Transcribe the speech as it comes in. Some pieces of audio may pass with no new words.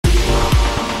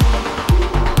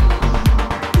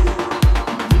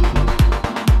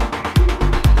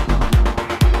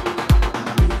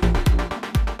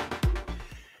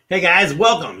Hey guys,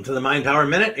 welcome to the Mind Power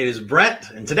Minute. It is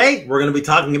Brent, and today we're going to be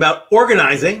talking about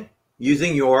organizing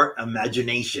using your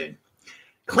imagination.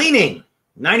 Cleaning.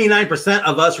 99%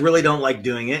 of us really don't like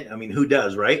doing it. I mean, who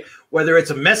does, right? Whether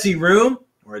it's a messy room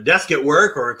or a desk at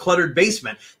work or a cluttered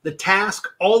basement, the task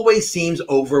always seems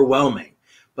overwhelming.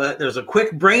 But there's a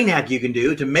quick brain hack you can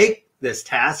do to make this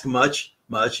task much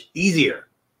easier.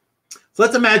 So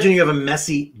let's imagine you have a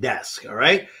messy desk, all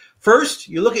right? First,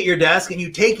 you look at your desk and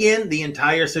you take in the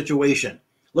entire situation.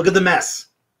 Look at the mess.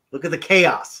 Look at the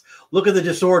chaos. Look at the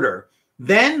disorder.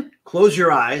 Then close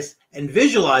your eyes and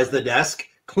visualize the desk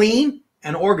clean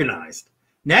and organized.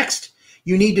 Next,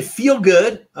 you need to feel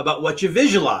good about what you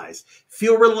visualize.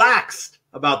 Feel relaxed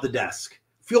about the desk.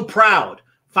 Feel proud.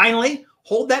 Finally,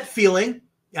 hold that feeling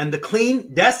and the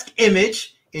clean desk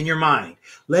image in your mind.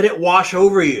 Let it wash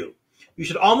over you. You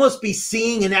should almost be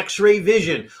seeing an X-ray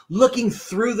vision, looking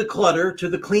through the clutter to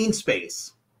the clean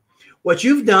space. What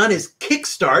you've done is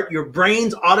kickstart your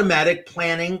brain's automatic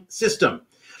planning system.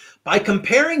 By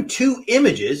comparing two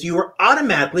images, you are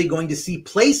automatically going to see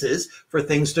places for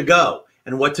things to go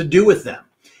and what to do with them.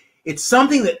 It's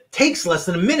something that takes less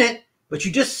than a minute, but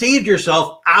you just saved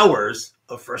yourself hours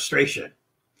of frustration.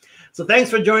 So thanks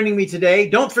for joining me today.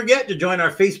 Don't forget to join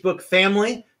our Facebook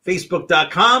family,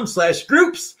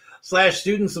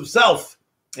 facebook.com/groups/students of self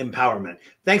empowerment.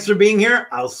 Thanks for being here.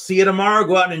 I'll see you tomorrow.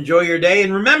 Go out and enjoy your day.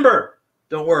 And remember,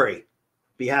 don't worry,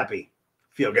 be happy,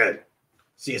 feel good.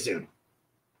 See you soon.